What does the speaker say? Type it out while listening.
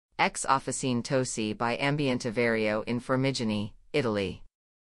Ex Officine Tosi by Ambientevario in Formigine, Italy.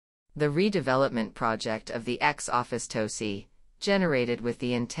 The redevelopment project of the Ex Office Tosi, generated with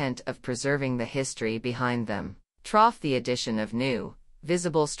the intent of preserving the history behind them, trough the addition of new,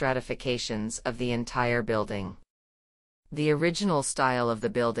 visible stratifications of the entire building. The original style of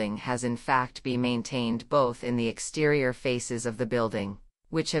the building has in fact been maintained both in the exterior faces of the building,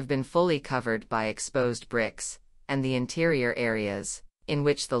 which have been fully covered by exposed bricks, and the interior areas, in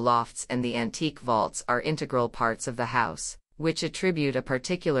which the lofts and the antique vaults are integral parts of the house, which attribute a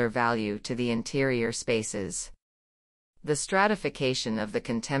particular value to the interior spaces. The stratification of the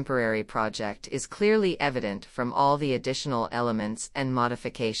contemporary project is clearly evident from all the additional elements and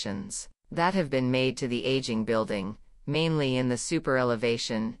modifications that have been made to the aging building, mainly in the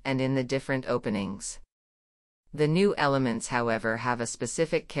superelevation and in the different openings. The new elements, however, have a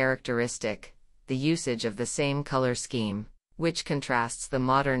specific characteristic: the usage of the same color scheme, which contrasts the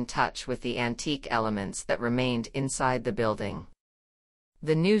modern touch with the antique elements that remained inside the building.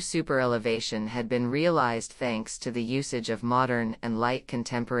 The new superelevation had been realized thanks to the usage of modern and light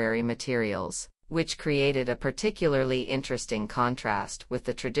contemporary materials, which created a particularly interesting contrast with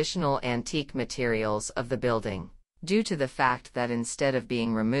the traditional antique materials of the building, due to the fact that instead of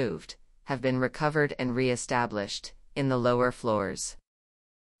being removed, have been recovered and re-established in the lower floors.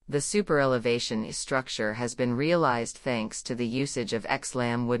 The superelevation structure has been realized thanks to the usage of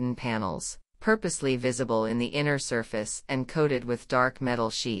XLAM wooden panels, purposely visible in the inner surface and coated with dark metal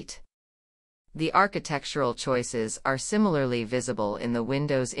sheet. The architectural choices are similarly visible in the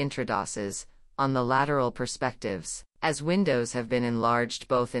windows' intradosses, on the lateral perspectives, as windows have been enlarged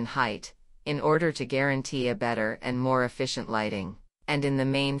both in height, in order to guarantee a better and more efficient lighting, and in the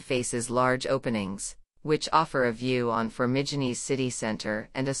main face's large openings, which offer a view on Formigine's city center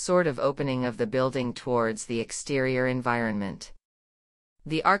and a sort of opening of the building towards the exterior environment.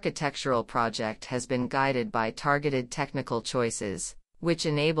 The architectural project has been guided by targeted technical choices, which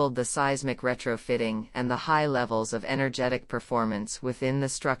enabled the seismic retrofitting and the high levels of energetic performance within the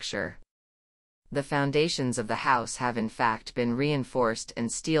structure. The foundations of the house have in fact been reinforced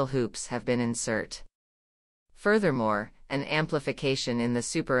and steel hoops have been inserted. Furthermore, an amplification in the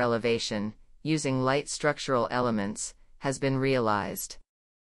superelevation, using light structural elements, has been realized.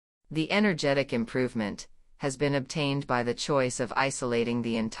 The energetic improvement has been obtained by the choice of isolating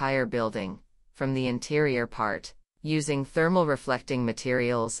the entire building from the interior part, using thermal reflecting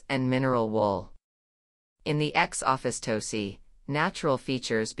materials and mineral wool. In the Ex Office Tosi, natural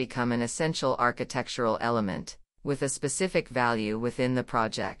features become an essential architectural element, with a specific value within the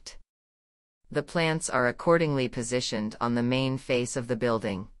project. The plants are accordingly positioned on the main face of the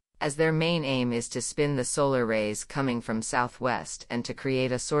building, as their main aim is to spin the solar rays coming from southwest and to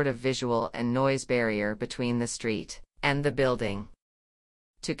create a sort of visual and noise barrier between the street and the building.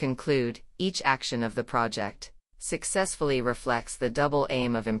 To conclude, each action of the project successfully reflects the double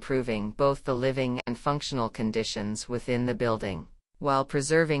aim of improving both the living and functional conditions within the building, while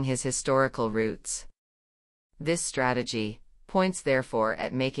preserving his historical roots. This strategy points therefore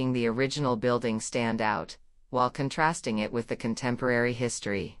at making the original building stand out, while contrasting it with the contemporary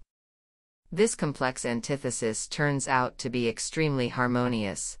history. This complex antithesis turns out to be extremely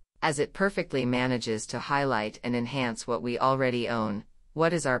harmonious, as it perfectly manages to highlight and enhance what we already own,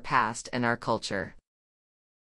 what is our past and our culture.